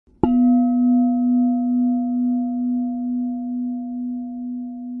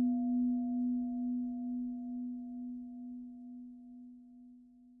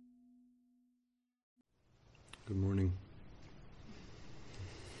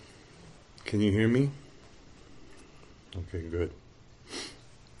Can you hear me? Okay, good.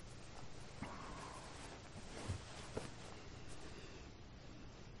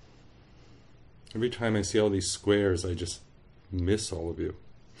 Every time I see all these squares, I just miss all of you.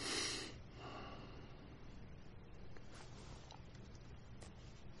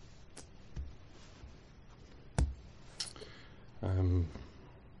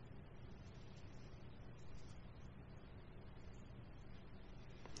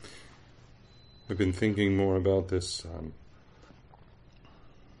 I've been thinking more about this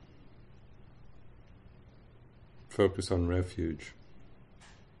focus on refuge.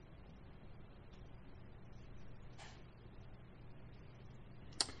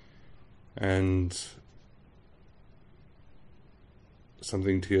 And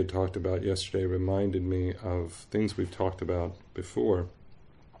something Tia talked about yesterday reminded me of things we've talked about before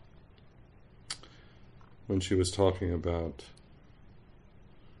when she was talking about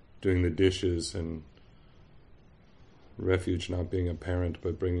doing the dishes and refuge not being apparent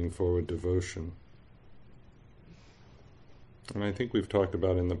but bringing forward devotion. And I think we've talked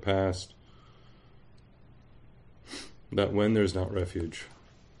about in the past that when there's not refuge,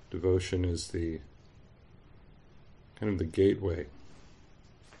 devotion is the kind of the gateway.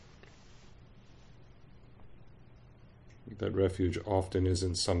 That refuge often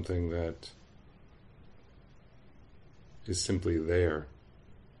isn't something that is simply there.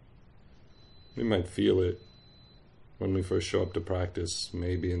 We might feel it when we first show up to practice.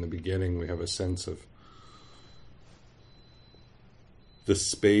 Maybe in the beginning we have a sense of the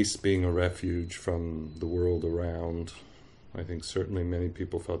space being a refuge from the world around. I think certainly many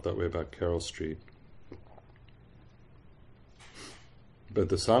people felt that way about Carroll Street. But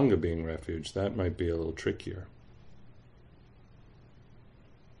the Sangha being refuge, that might be a little trickier.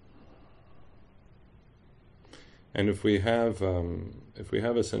 And if we have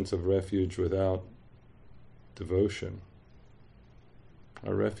a sense of refuge without devotion,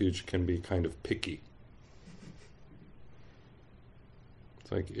 our refuge can be kind of picky.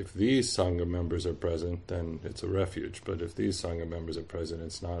 It's like if these Sangha members are present, then it's a refuge. But if these Sangha members are present,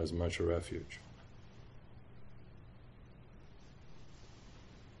 it's not as much a refuge.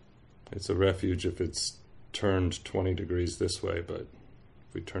 It's a refuge if it's turned 20 degrees this way, but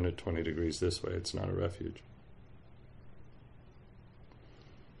if we turn it 20 degrees this way, it's not a refuge.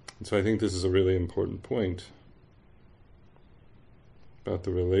 And so I think this is a really important point about the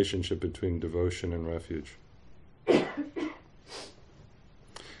relationship between devotion and refuge.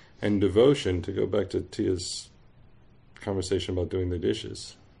 And devotion, to go back to Tia's conversation about doing the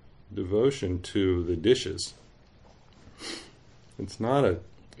dishes, devotion to the dishes, it's not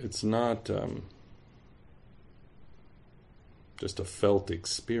just a felt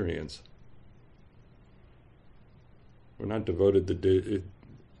experience. We're not devoted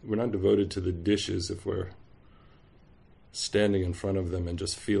to the dishes if we're standing in front of them and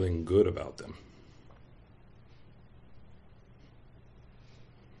just feeling good about them.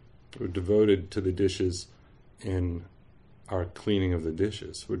 We're devoted to the dishes in our cleaning of the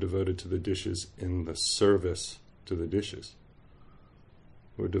dishes. We're devoted to the dishes in the service to the dishes.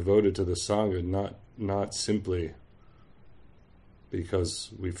 We're devoted to the Sangha not simply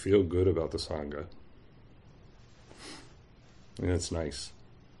because we feel good about the Sangha. And it's nice.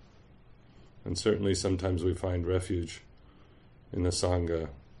 And certainly sometimes we find refuge in the Sangha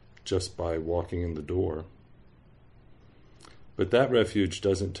just by walking in the door. But that refuge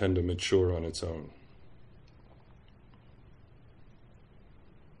doesn't tend to mature on its own.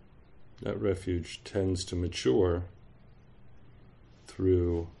 That refuge tends to mature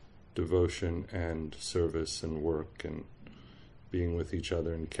through devotion and service and work and being with each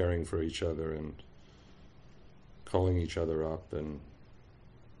other and caring for each other and calling each other up and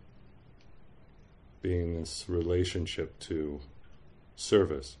being this relationship to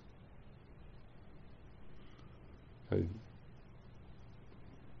service.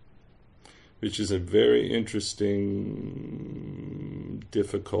 Which is a very interesting,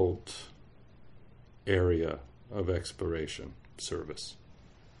 difficult area of exploration, service,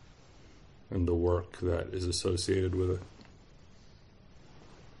 and the work that is associated with it.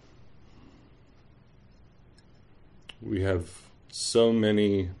 We have so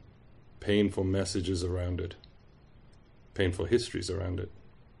many painful messages around it, painful histories around it.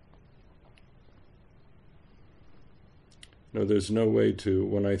 No, there's no way to,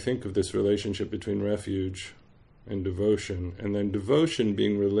 when I think of this relationship between refuge and devotion, and then devotion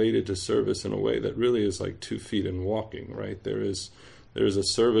being related to service in a way that really is like 2 feet in walking, right? There is a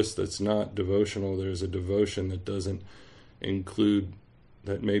service that's not devotional, there's a devotion that doesn't include,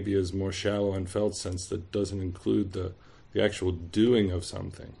 that maybe is more shallow and felt sense, that doesn't include the actual doing of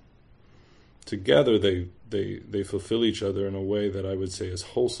something. together they fulfill each other in a way that I would say is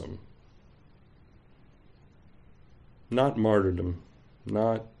wholesome. Not martyrdom,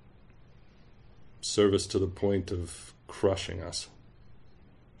 not service to the point of crushing us,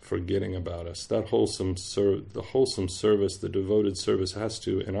 forgetting about us. That the wholesome service, the devoted service has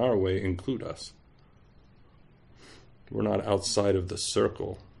to, in our way, include us. We're not outside of the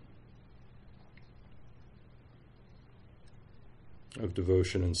circle of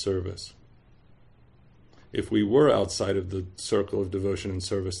devotion and service. If we were outside of the circle of devotion and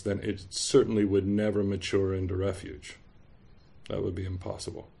service, then it certainly would never mature into refuge. That would be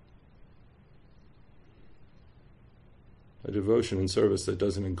impossible. A devotion and service that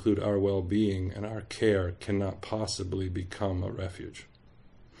doesn't include our well-being and our care cannot possibly become a refuge.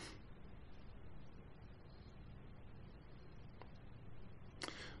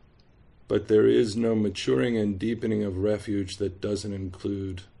 But there is no maturing and deepening of refuge that doesn't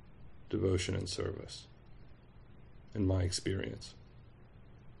include devotion and service, in my experience.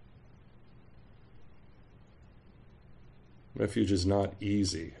 Refuge is not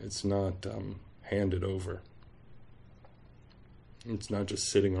easy. It's not handed over. It's not just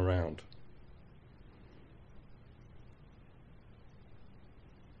sitting around.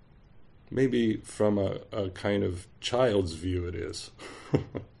 Maybe from a kind of child's view it is.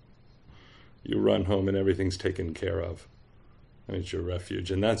 You run home and everything's taken care of. And it's your refuge.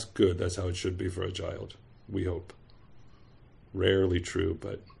 And that's good. That's how it should be for a child. We hope. Rarely true,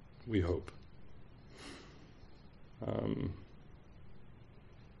 but we hope.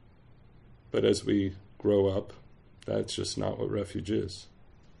 But as we grow up, that's just not what refuge is.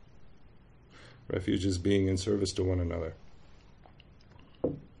 Refuge is being in service to one another.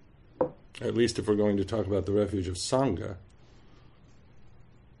 At least if we're going to talk about the refuge of Sangha,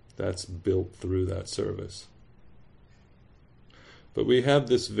 that's built through that service. But we have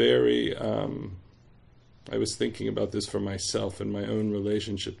this very, I was thinking about this for myself and my own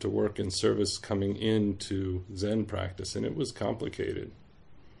relationship to work and service coming into Zen practice, and it was complicated.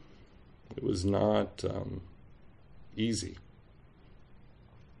 It was not easy.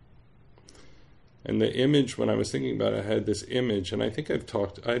 And the image, when I was thinking about it, I had this image, and I think I've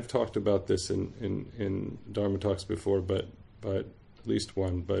talked about this in Dharma talks before, but at least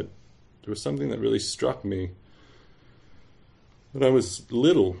one. But there was something that really struck me when I was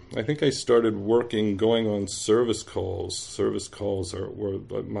little. I think I started going on service calls. Service calls were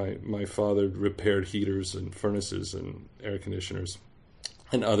my father repaired heaters and furnaces and air conditioners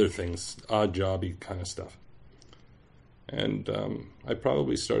and other things, odd jobby kind of stuff. And I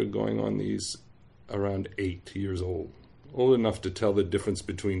probably started going on these around 8 years old enough to tell the difference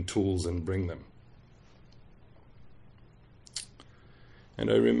between tools and bring them. And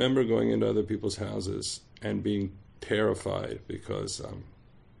I remember going into other people's houses and being terrified because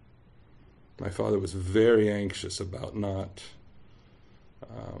my father was very anxious about not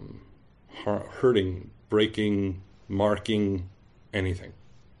hurting, breaking, marking anything,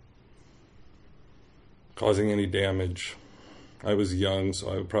 causing any damage. I was young,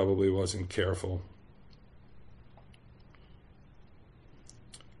 so I probably wasn't careful.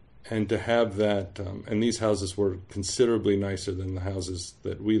 And to have that, and these houses were considerably nicer than the houses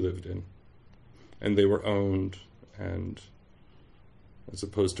that we lived in. And they were owned, and as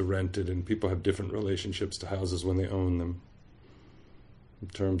opposed to rented, and people have different relationships to houses when they own them, in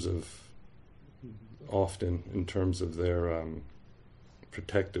terms of their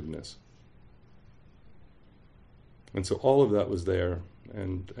protectiveness. And so all of that was there,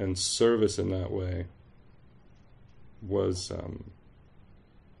 and service in that way was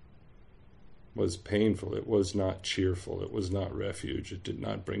painful. It was not cheerful. It was not refuge. It did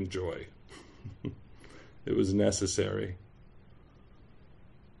not bring joy. It was necessary.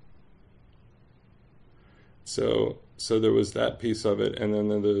 So there was that piece of it, and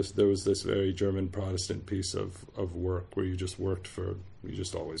then there was this very German Protestant piece of work where you just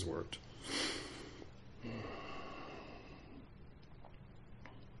always worked.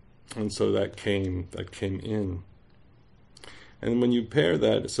 And so that came in. And when you pair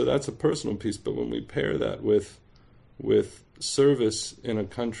that, so that's a personal piece, but when we pair that with service in a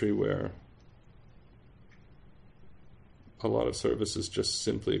country where a lot of service is just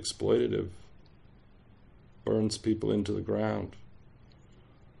simply exploitative, burns people into the ground,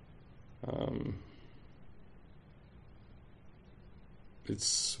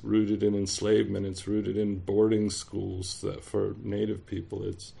 it's rooted in enslavement, it's rooted in boarding schools that for native people,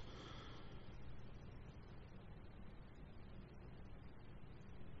 it's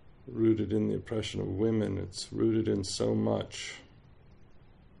rooted in the oppression of women, it's rooted in so much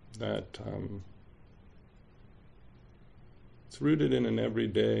that it's rooted in an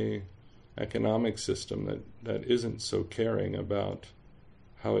everyday economic system that isn't so caring about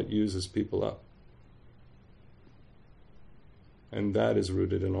how it uses people up. And that is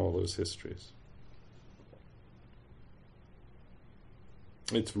rooted in all those histories.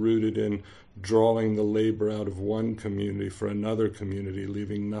 It's rooted in drawing the labor out of one community for another community,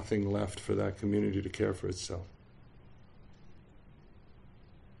 leaving nothing left for that community to care for itself.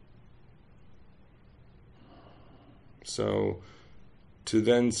 So, to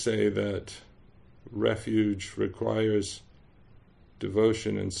then say that refuge requires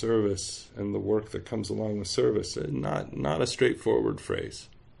devotion and service and the work that comes along with service, not a straightforward phrase,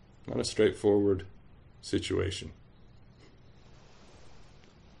 not a straightforward situation.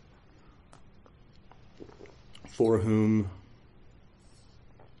 For whom?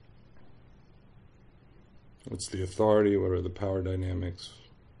 What's the authority? What are the power dynamics?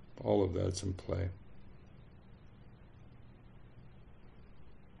 All of that's in play.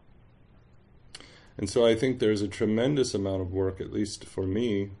 And so I think there's a tremendous amount of work, at least for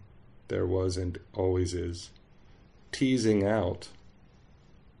me, there was and always is, teasing out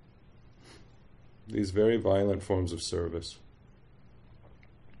these very violent forms of service.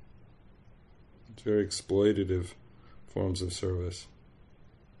 It's very exploitative forms of service.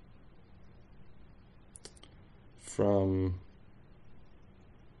 From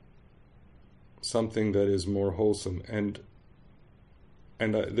something that is more wholesome. And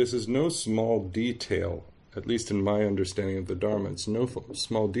this is no small detail, at least in my understanding of the Dharma. It's no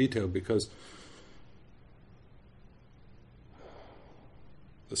small detail, because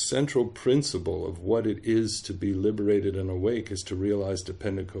the central principle of what it is to be liberated and awake is to realize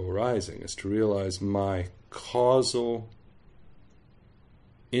dependent co-arising, is to realize my causal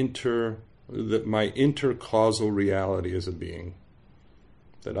my intercausal reality as a being,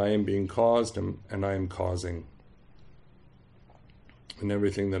 that I am being caused and I am causing in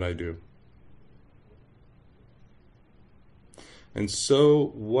everything that I do. And so,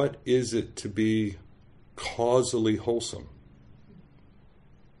 what is it to be causally wholesome?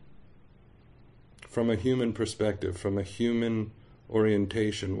 From a human perspective, from a human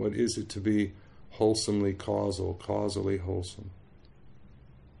orientation, what is it to be wholesomely causal, causally wholesome?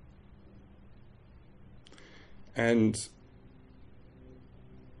 And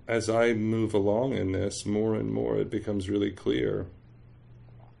as I move along in this, more and more it becomes really clear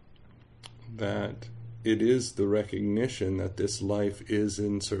that it is the recognition that this life is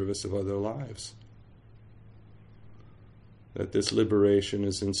in service of other lives. That this liberation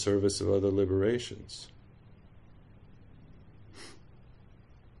is in service of other liberations.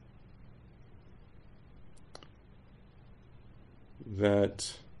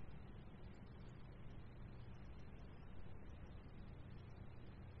 That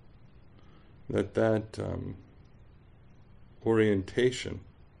orientation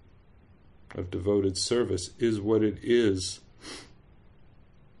of devoted service is what it is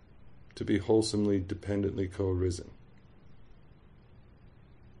to be wholesomely, dependently co-arisen.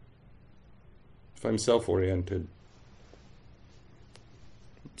 If I'm self-oriented,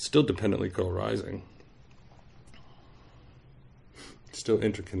 still dependently co-arising, still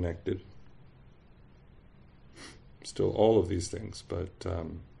interconnected, still all of these things, but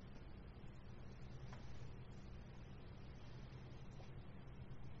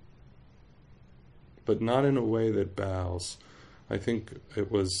not in a way that bows. I think it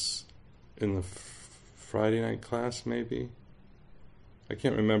was in the Friday night class, maybe. I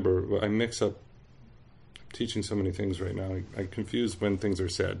can't remember. I mix up teaching so many things right now. I confuse when things are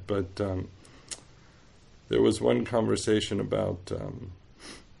said. But there was one conversation about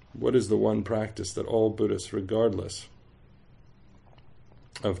what is the one practice that all Buddhists, regardless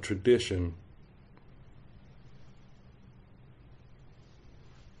of tradition,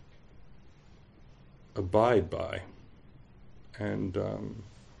 abide by, and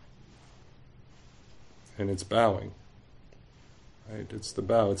it's bowing. Right? It's the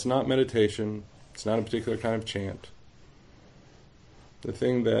bow. It's not meditation. It's not a particular kind of chant. The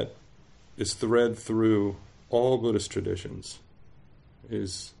thing that is thread through all Buddhist traditions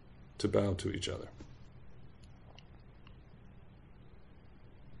is to bow to each other.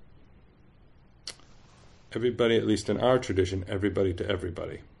 Everybody, at least in our tradition, everybody to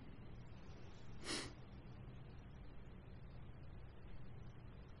everybody.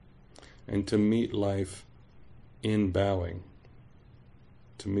 And to meet life in bowing,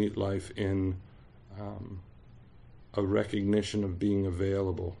 to meet life in a recognition of being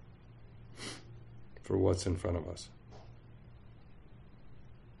available for what's in front of us.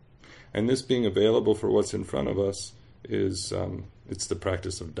 And this being available for what's in front of us is, it's the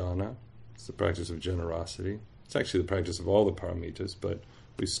practice of dana, it's the practice of generosity, It's actually the practice of all the paramitas, but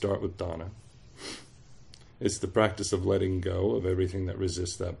we start with dana. It's the practice of letting go of everything that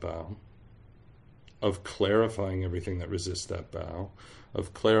resists that bow, of clarifying everything that resists that bow,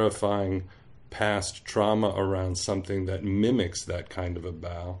 of clarifying past trauma around something that mimics that kind of a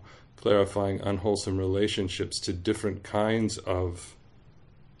bow, clarifying unwholesome relationships to different kinds of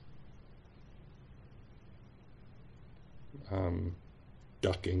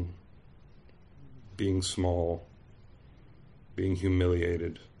ducking, being small, being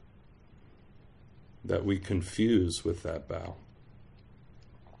humiliated, that we confuse with that bow.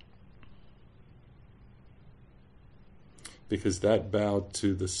 Because that bow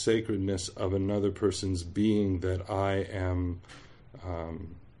to the sacredness of another person's being that I am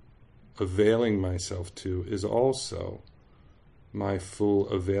availing myself to is also my full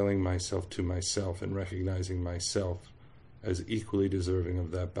availing myself to myself and recognizing myself as equally deserving of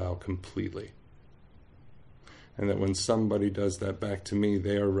that bow completely. And that when somebody does that back to me,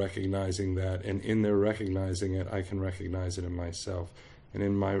 they are recognizing that, and in their recognizing it, I can recognize it in myself. And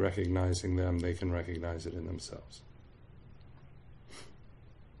in my recognizing them, they can recognize it in themselves.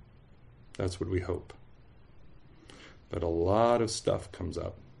 That's what we hope. But a lot of stuff comes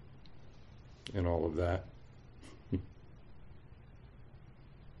up in all of that. A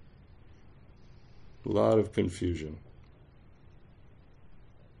lot of confusion.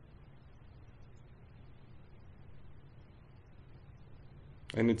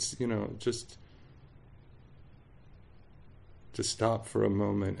 And it's, just to stop for a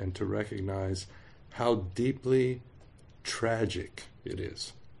moment and to recognize how deeply tragic it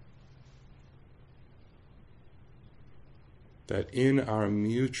is that in our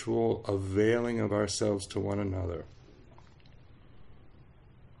mutual availing of ourselves to one another,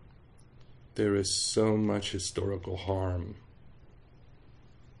 there is so much historical harm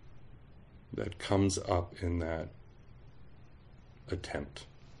that comes up in that attempt.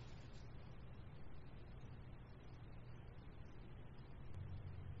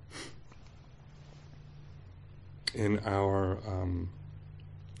 In our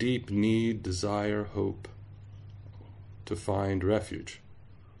deep need, desire, hope to find refuge,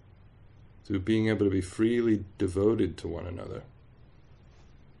 through being able to be freely devoted to one another,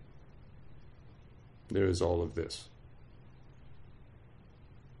 there is all of this.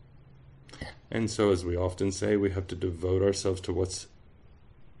 And so, as we often say, we have to devote ourselves to what's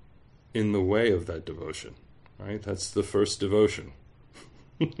in the way of that devotion, right? That's the first devotion.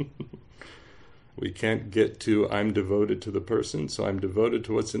 We can't get to, I'm devoted to the person, so I'm devoted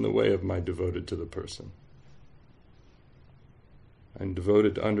to what's in the way of my devoted to the person. I'm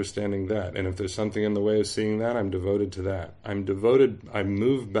devoted to understanding that. And if there's something in the way of seeing that, I'm devoted to that. I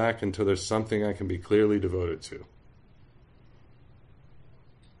move back until there's something I can be clearly devoted to.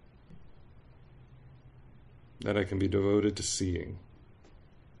 That I can be devoted to seeing.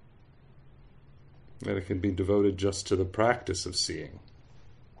 That I can be devoted just to the practice of seeing.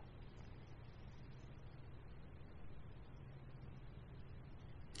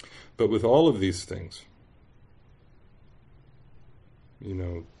 But with all of these things,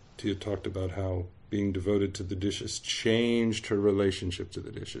 Tia talked about how being devoted to the dishes changed her relationship to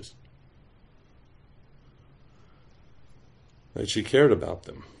the dishes. That she cared about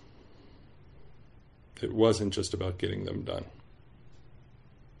them. It wasn't just about getting them done.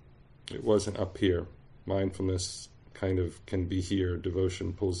 It wasn't up here. Mindfulness kind of can be here.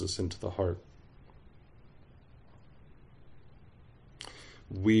 Devotion pulls us into the heart.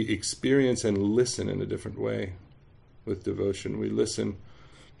 We experience and listen in a different way with devotion. We listen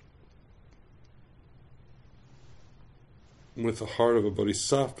with the heart of a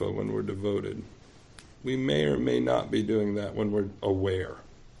bodhisattva when we're devoted. We may or may not be doing that when we're aware.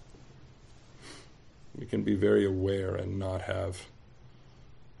 We can be very aware and not have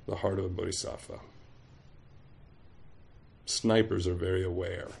the heart of a bodhisattva. Snipers are very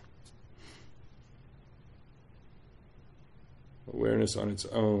aware. Awareness on its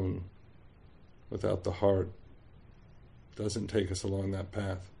own, without the heart, doesn't take us along that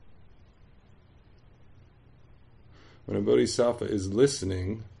path. When a bodhisattva is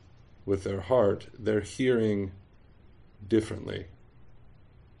listening with their heart, they're hearing differently.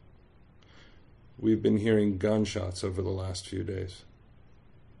 We've been hearing gunshots over the last few days.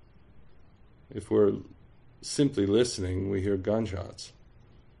 If we're simply listening, we hear gunshots.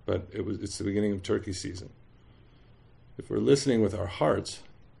 But it's the beginning of turkey season. If we're listening with our hearts,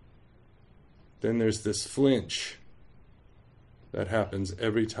 then there's this flinch that happens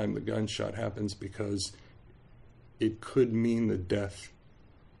every time the gunshot happens, because it could mean the death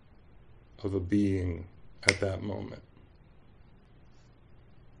of a being at that moment.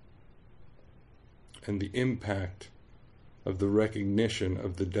 and the impact of the recognition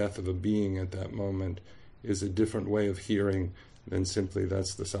of the death of a being at that moment is a different way of hearing than simply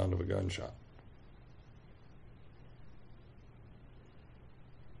that's the sound of a gunshot.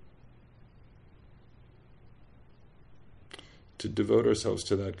 To devote ourselves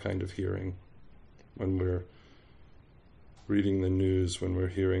to that kind of hearing when we're reading the news, when we're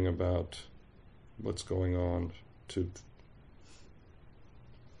hearing about what's going on, to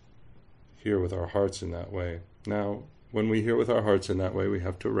hear with our hearts in that way. Now, when we hear with our hearts in that way, we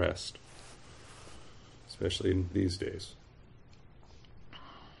have to rest, especially in these days.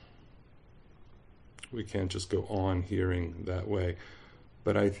 We can't just go on hearing that way.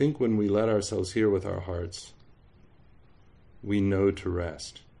 But I think when we let ourselves hear with our hearts, we know to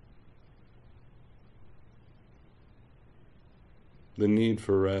rest. The need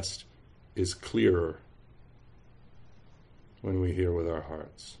for rest is clearer when we hear with our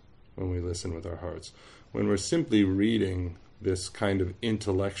hearts, when we listen with our hearts. When we're simply reading this kind of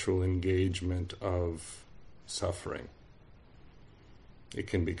intellectual engagement of suffering, it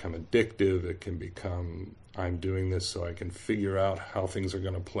can become addictive, it can become, I'm doing this so I can figure out how things are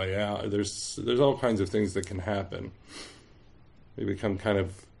going to play out. There's all kinds of things that can happen. We become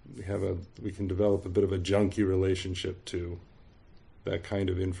we can develop a bit of a junky relationship to that kind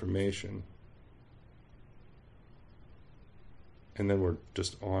of information. And then we're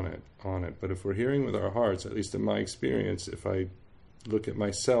just on it. But if we're hearing with our hearts, at least in my experience, if I look at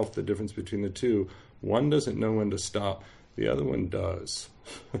myself, the difference between the two, one doesn't know when to stop, the other one does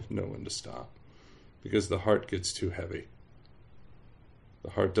know when to stop, because the heart gets too heavy.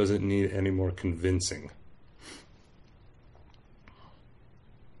 The heart doesn't need any more convincing.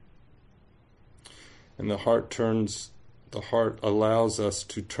 And the heart allows us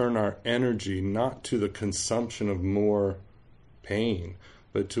to turn our energy not to the consumption of more pain,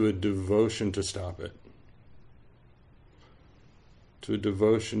 but to a devotion to stop it. To a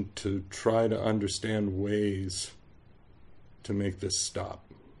devotion to try to understand ways to make this stop.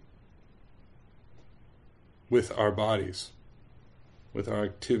 With our bodies, with our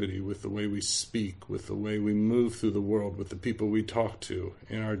activity, with the way we speak, with the way we move through the world, with the people we talk to,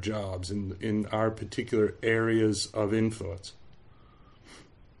 in our jobs, in our particular areas of influence.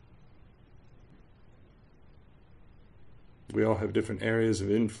 We all have different areas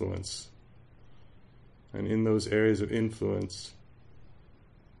of influence. And in those areas of influence,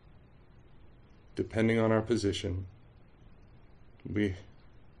 depending on our position,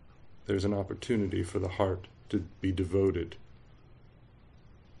 there's an opportunity for the heart to be devoted.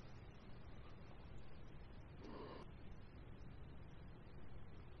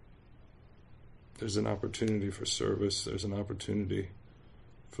 There's an opportunity for service. There's an opportunity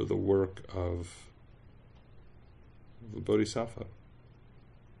for the work of the bodhisattva,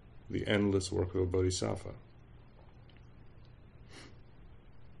 the endless work of a bodhisattva.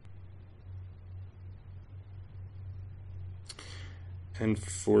 And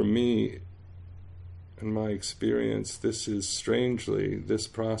for me, in my experience, this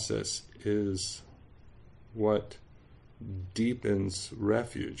process is what deepens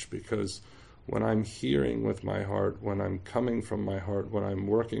refuge, because when I'm hearing with my heart, when I'm coming from my heart, when I'm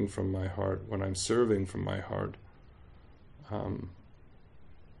working from my heart, when I'm serving from my heart,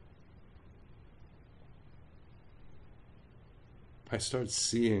 I start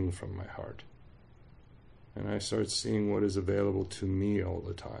seeing from my heart. And I start seeing what is available to me all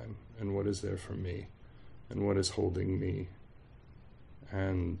the time, and what is there for me, and what is holding me.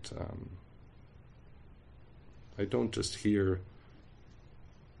 And I don't just hear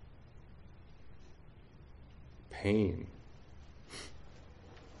pain.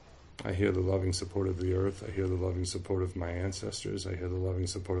 I hear the loving support of the earth. I hear the loving support of my ancestors. I hear the loving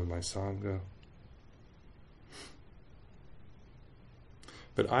support of my Sangha.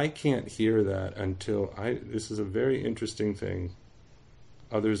 But I can't hear that until this is a very interesting thing.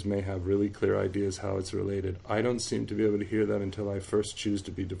 Others may have really clear ideas how it's related. I don't seem to be able to hear that until I first choose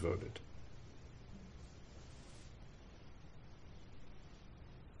to be devoted.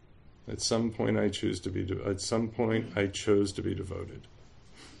 At some point I chose to be devoted.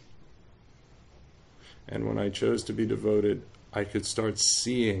 And when I chose to be devoted, I could start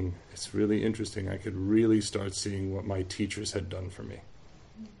seeing, it's really interesting, I could really start seeing what my teachers had done for me.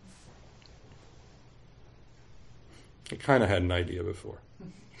 I kind of had an idea before.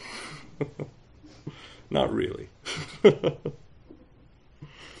 Not really.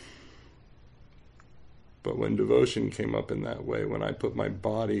 But when devotion came up in that way, when my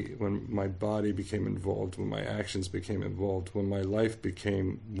body became involved, when my actions became involved, when my life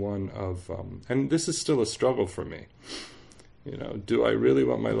became one of, and this is still a struggle for me, Do I really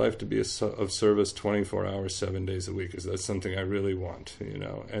want my life to be of service 24 hours, 7 days a week? Is that something I really want?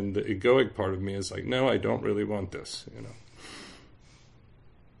 And the egoic part of me is like, no, I don't really want this.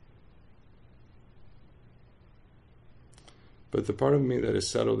 But the part of me that is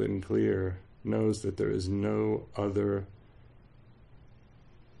settled and clear knows that there is no other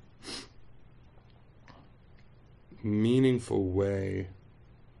meaningful way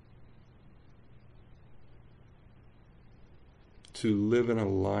to live in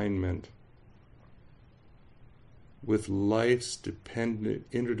alignment with life's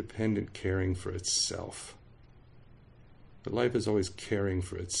interdependent caring for itself. But life is always caring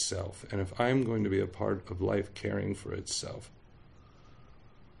for itself. And if I'm going to be a part of life caring for itself,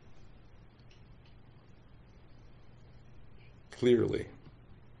 clearly,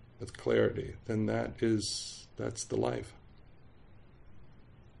 with clarity, then that's the life.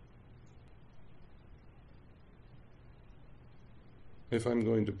 If I'm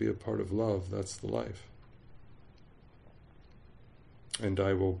going to be a part of love, that's the life. And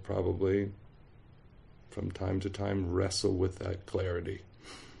I will probably, from time to time, wrestle with that clarity.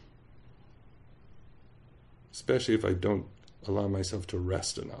 Especially if I don't allow myself to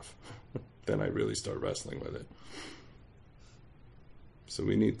rest enough. Then I really start wrestling with it. So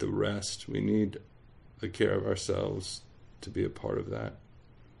we need the rest. We need the care of ourselves to be a part of that.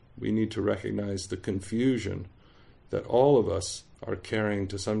 We need to recognize the confusion that all of us are carrying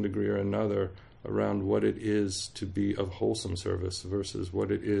to some degree or another around what it is to be of wholesome service versus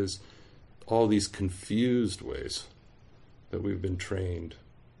what it is, all these confused ways that we've been trained.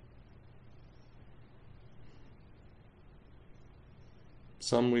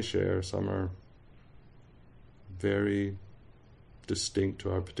 Some we share, some are very distinct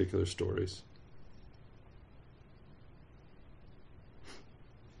to our particular stories.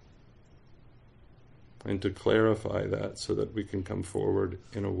 And to clarify that so that we can come forward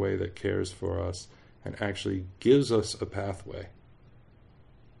in a way that cares for us and actually gives us a pathway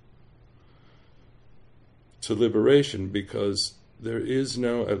to liberation, because there is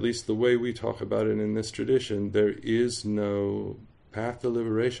no, at least the way we talk about it in this tradition, there is no path to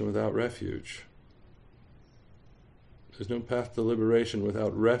liberation without refuge. There's no path to liberation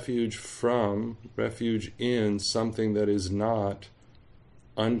without refuge from, refuge in something that is not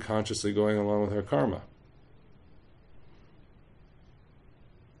unconsciously going along with our karma.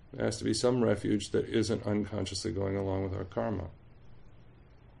 There has to be some refuge that isn't unconsciously going along with our karma.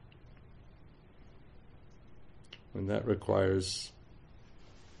 And that requires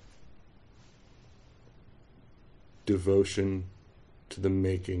devotion to the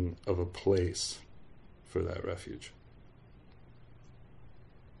making of a place for that refuge.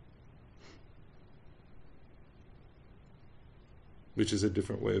 Which is a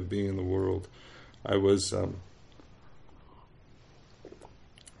different way of being in the world. I was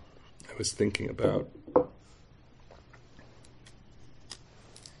thinking about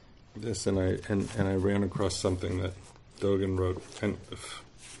this, and I ran across something that Dogen wrote. And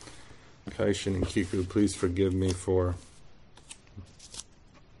Kaishin and Kiku, please forgive me for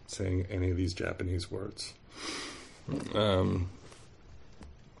saying any of these Japanese words.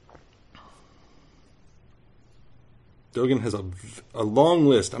 Dogen has a long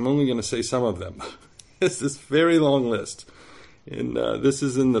list. I'm only going to say some of them. It's this very long list. And this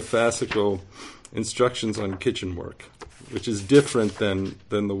is in the fascicle Instructions on Kitchen Work, which is different than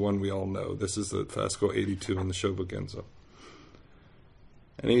the one we all know. This is the fascicle 82 in the Shobogenzo.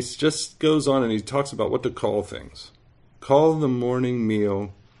 And he just goes on and he talks about what to call things. Call the morning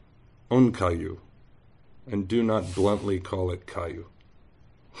meal onkayu, and do not bluntly call it kayu.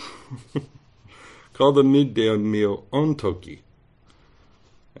 Call the midday meal ontoki,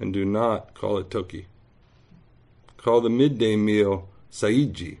 and do not call it toki. Call the midday meal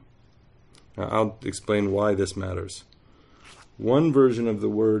saiji. Now I'll explain why this matters. One version of the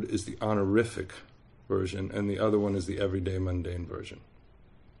word is the honorific version, and the other one is the everyday mundane version.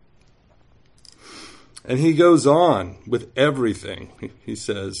 And he goes on with everything. He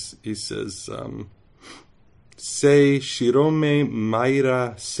says, Sei shirome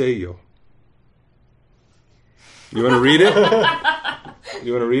maira seyo. You want to read it?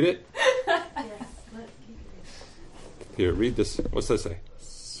 You want to read it? Yes, let's keep it. Here, read this. What's that say?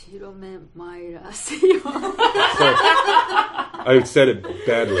 Shirome maira seyo. Sorry. I said it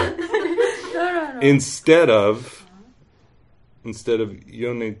badly. No. Instead of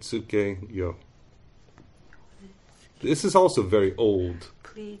yonetsuke yo. This is also very old.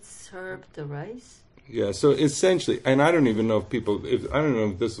 Please serve the rice. Yeah, so essentially, and I don't even know if I don't know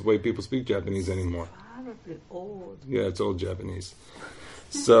if this is the way people speak Japanese anymore. Probably old. Yeah, it's old Japanese.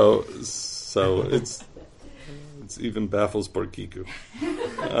 So it's It even baffles Porkiku.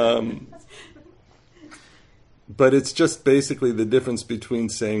 But it's just basically the difference between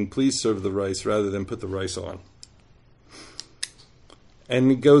saying, please serve the rice, rather than put the rice on.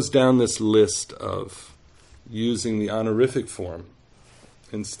 And he goes down this list of using the honorific form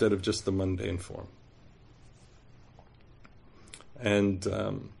instead of just the mundane form. And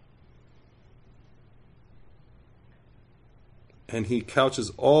he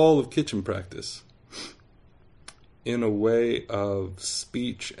couches all of kitchen practice in a way of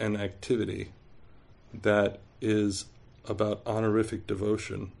speech and activity that is about honorific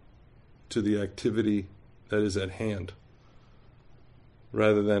devotion to the activity that is at hand,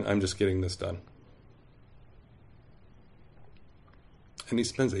 rather than, I'm just getting this done. And he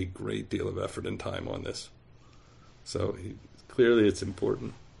spends a great deal of effort and time on this. So clearly it's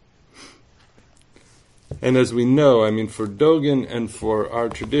important. And as we know, I mean, for Dogen and for our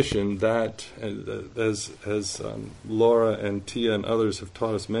tradition, that, as Laura and Tia and others have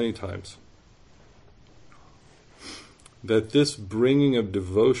taught us many times, that this bringing of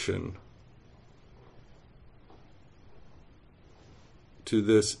devotion to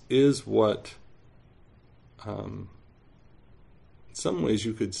this is what, in some ways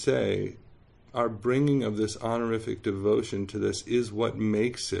you could say, our bringing of this honorific devotion to this is what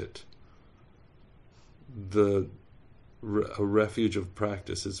makes it a refuge of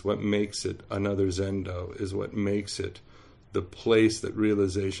practice, is what makes it another Zendo, is what makes it the place that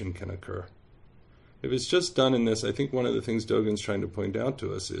realization can occur. If it's just done in this, I think one of the things Dogen's trying to point out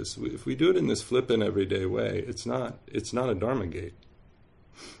to us is, if we do it in this flippant everyday way, it's not a Dharma gate.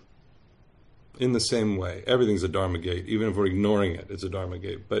 In the same way, everything's a Dharma gate, even if we're ignoring it, it's a Dharma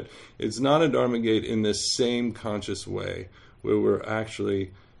gate. But it's not a Dharma gate in this same conscious way, where we're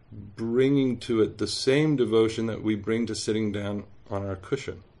actually bringing to it the same devotion that we bring to sitting down on our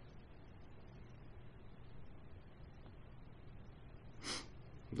cushion.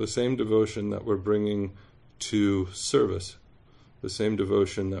 The same devotion that we're bringing to service, the same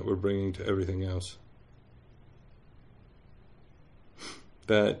devotion that we're bringing to everything else.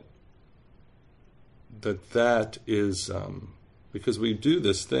 That is, because we do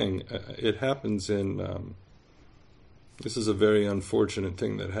this thing, it happens in, this is a very unfortunate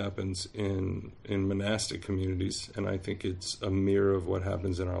thing that happens in monastic communities, and I think it's a mirror of what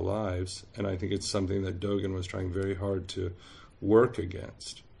happens in our lives, and I think it's something that Dogen was trying very hard to work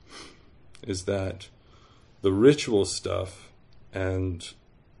against, is that the ritual stuff and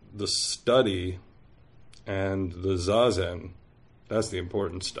the study and the zazen, that's the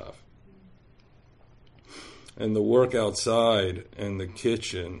important stuff. And the work outside and the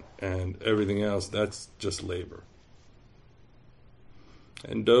kitchen and everything else, that's just labor.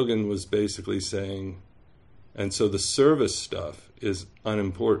 And Dogen was basically saying, and so the service stuff is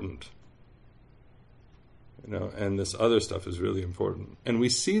unimportant. And this other stuff is really important. And we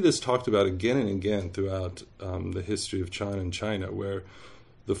see this talked about again and again throughout the history of Chan and China, where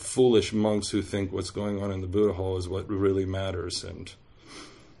the foolish monks who think what's going on in the Buddha hall is what really matters and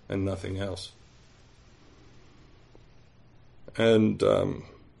nothing else. And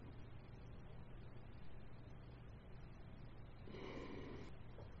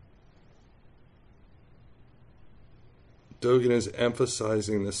Dogen is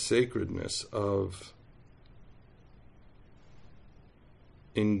emphasizing the sacredness of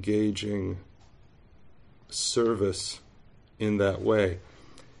engaging service in that way.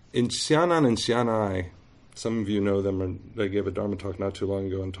 In Xianan and Xianai, some of you know them, and they gave a Dharma talk not too long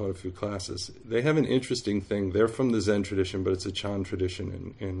ago and taught a few classes. They have an interesting thing. They're from the Zen tradition, but it's a Chan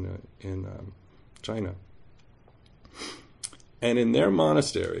tradition in China. And in their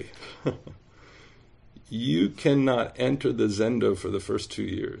monastery, you cannot enter the Zendo for the first 2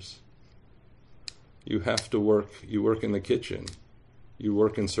 years. You have to work. You work in the kitchen. You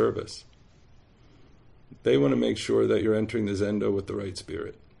work in service. They want to make sure that you're entering the Zendo with the right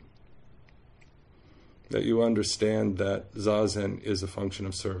spirit. That you understand that Zazen is a function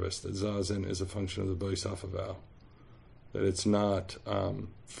of service, that Zazen is a function of the Bodhisattva vow, that it's not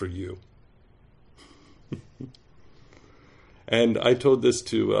for you. And I told this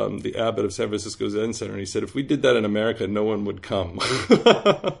to the abbot of San Francisco Zen Center, and he said, if we did that in America, no one would come.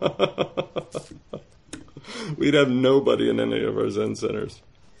 We'd have nobody in any of our Zen centers.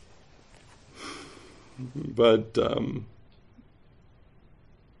 But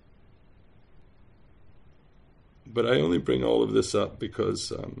I only bring all of this up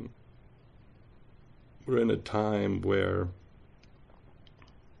because we're in a time where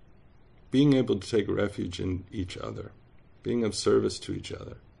being able to take refuge in each other, being of service to each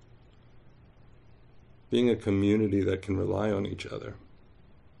other, being a community that can rely on each other,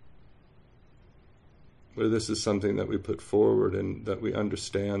 where this is something that we put forward and that we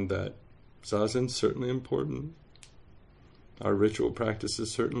understand that Zazen is certainly important. Our ritual practice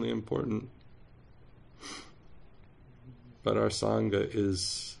is certainly important. But our Sangha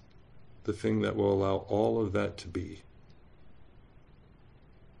is the thing that will allow all of that to be.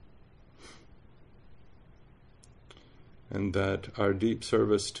 And that our deep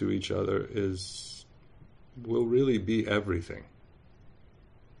service to each other will really be everything.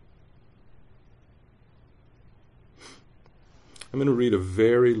 I'm going to read a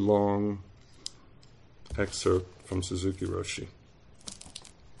very long excerpt from Suzuki Roshi,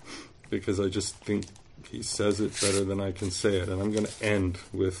 because I just think he says it better than I can say it, and I'm going to end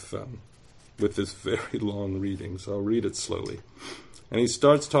with this very long reading, so I'll read it slowly. And he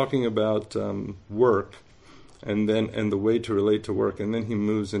starts talking about work, and the way to relate to work, and then he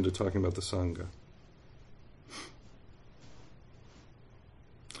moves into talking about the Sangha.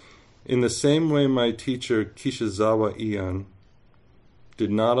 In the same way, my teacher Kishizawa Ian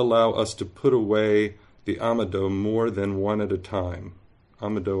did not allow us to put away the amado more than one at a time.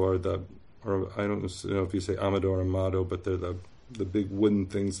 Amado or I don't know if you say amado or amado, but they're the big wooden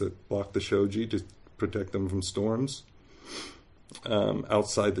things that block the shoji to protect them from storms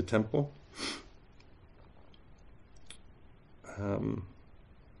outside the temple.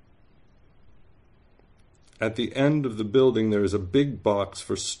 At the end of the building there is a big box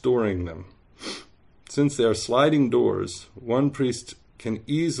for storing them. Since they are sliding doors, one priest can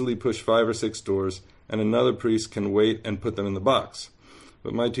easily push 5 or 6 doors, and another priest can wait and put them in the box.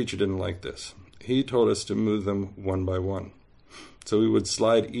 But my teacher didn't like this. He told us to move them one by one. So we would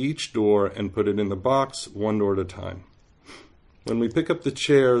slide each door and put it in the box, one door at a time. When we pick up the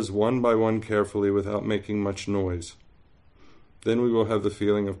chairs one by one carefully without making much noise, then we will have the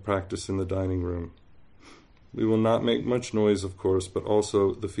feeling of practice in the dining room. We will not make much noise, of course, but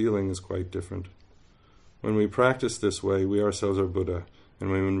also the feeling is quite different. When we practice this way, we ourselves are Buddha,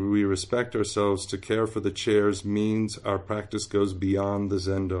 and when we respect ourselves to care for the chairs means our practice goes beyond the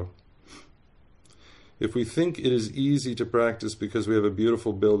Zendo. If we think it is easy to practice because we have a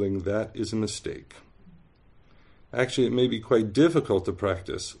beautiful building, that is a mistake. Actually, it may be quite difficult to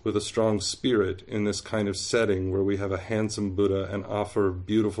practice with a strong spirit in this kind of setting where we have a handsome Buddha and offer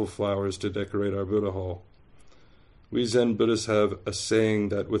beautiful flowers to decorate our Buddha hall. We Zen Buddhists have a saying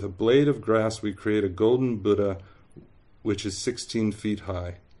that with a blade of grass we create a golden Buddha which is 16 feet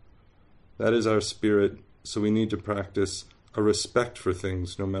high. That is our spirit, so we need to practice a respect for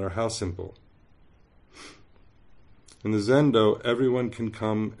things, no matter how simple. In the Zendo, everyone can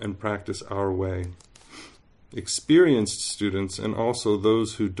come and practice our way. Experienced students and also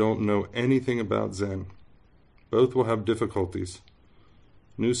those who don't know anything about Zen, both will have difficulties.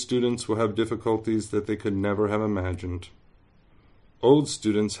 New students will have difficulties that they could never have imagined. Old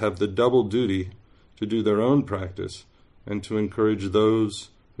students have the double duty to do their own practice and to encourage those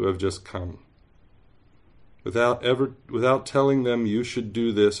who have just come. Without telling them you should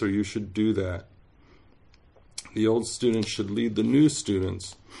do this or you should do that, the old students should lead the new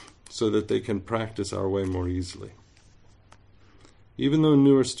students so that they can practice our way more easily. Even though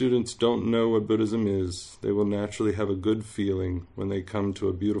newer students don't know what Buddhism is, they will naturally have a good feeling when they come to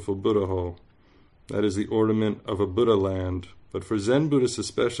a beautiful Buddha hall. That is the ornament of a Buddha land, but for Zen Buddhists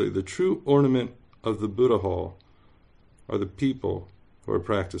especially, the true ornament of the Buddha hall are the people who are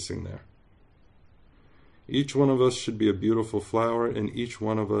practicing there. Each one of us should be a beautiful flower, and each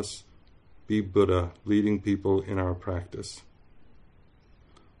one of us be Buddha, leading people in our practice.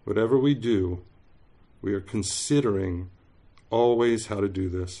 Whatever we do, we are considering always how to do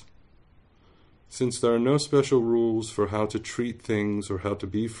this. Since there are no special rules for how to treat things or how to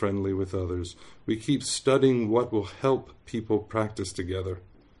be friendly with others, we keep studying what will help people practice together.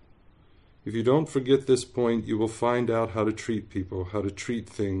 If you don't forget this point, you will find out how to treat people, how to treat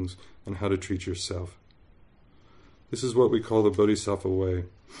things, and how to treat yourself. This is what we call the Bodhisattva way.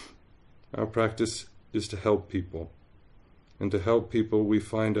 Our practice is to help people. And to help people, we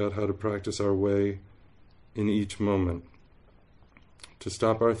find out how to practice our way in each moment. To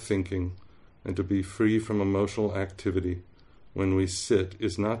stop our thinking and to be free from emotional activity when we sit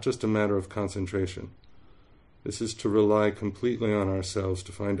is not just a matter of concentration. This is to rely completely on ourselves,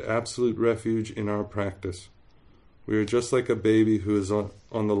 to find absolute refuge in our practice. We are just like a baby who is on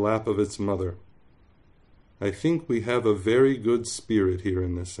the lap of its mother. I think we have a very good spirit here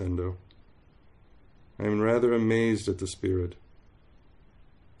in this Zendo. I am rather amazed at the spirit.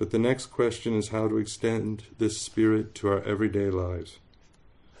 But the next question is how to extend this spirit to our everyday lives.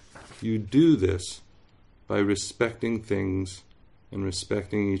 You do this by respecting things and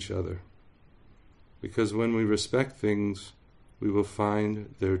respecting each other. Because when we respect things, we will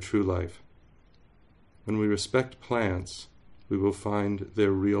find their true life. When we respect plants, we will find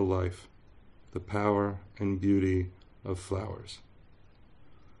their real life, the power and beauty of flowers.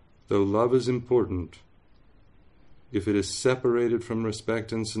 Though love is important, if it is separated from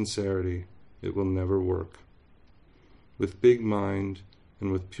respect and sincerity, it will never work. With big mind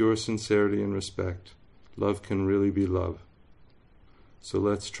and with pure sincerity and respect, love can really be love. So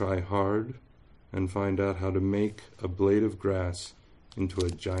let's try hard and find out how to make a blade of grass into a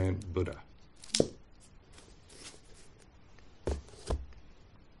giant Buddha.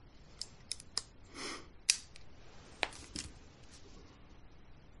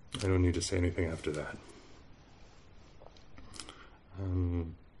 I don't need to say anything after that.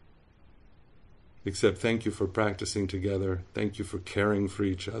 Except thank you for practicing together. Thank you for caring for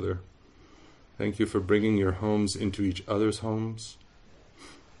each other. Thank you for bringing your homes into each other's homes,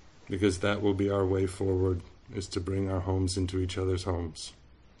 because that will be our way forward, is to bring our homes into each other's homes.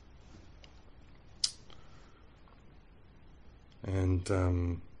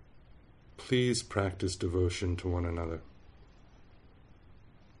 And please practice devotion to one another.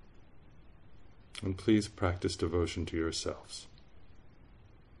 And please practice devotion to yourselves.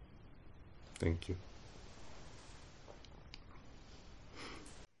 Thank you.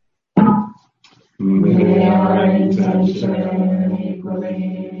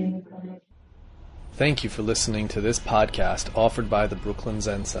 Thank you for listening to this podcast offered by the Brooklyn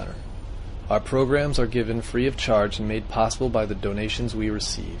Zen Center. Our programs are given free of charge and made possible by the donations we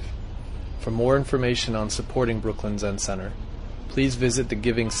receive. For more information on supporting Brooklyn Zen Center, please visit the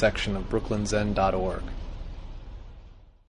giving section of brooklynzen.org.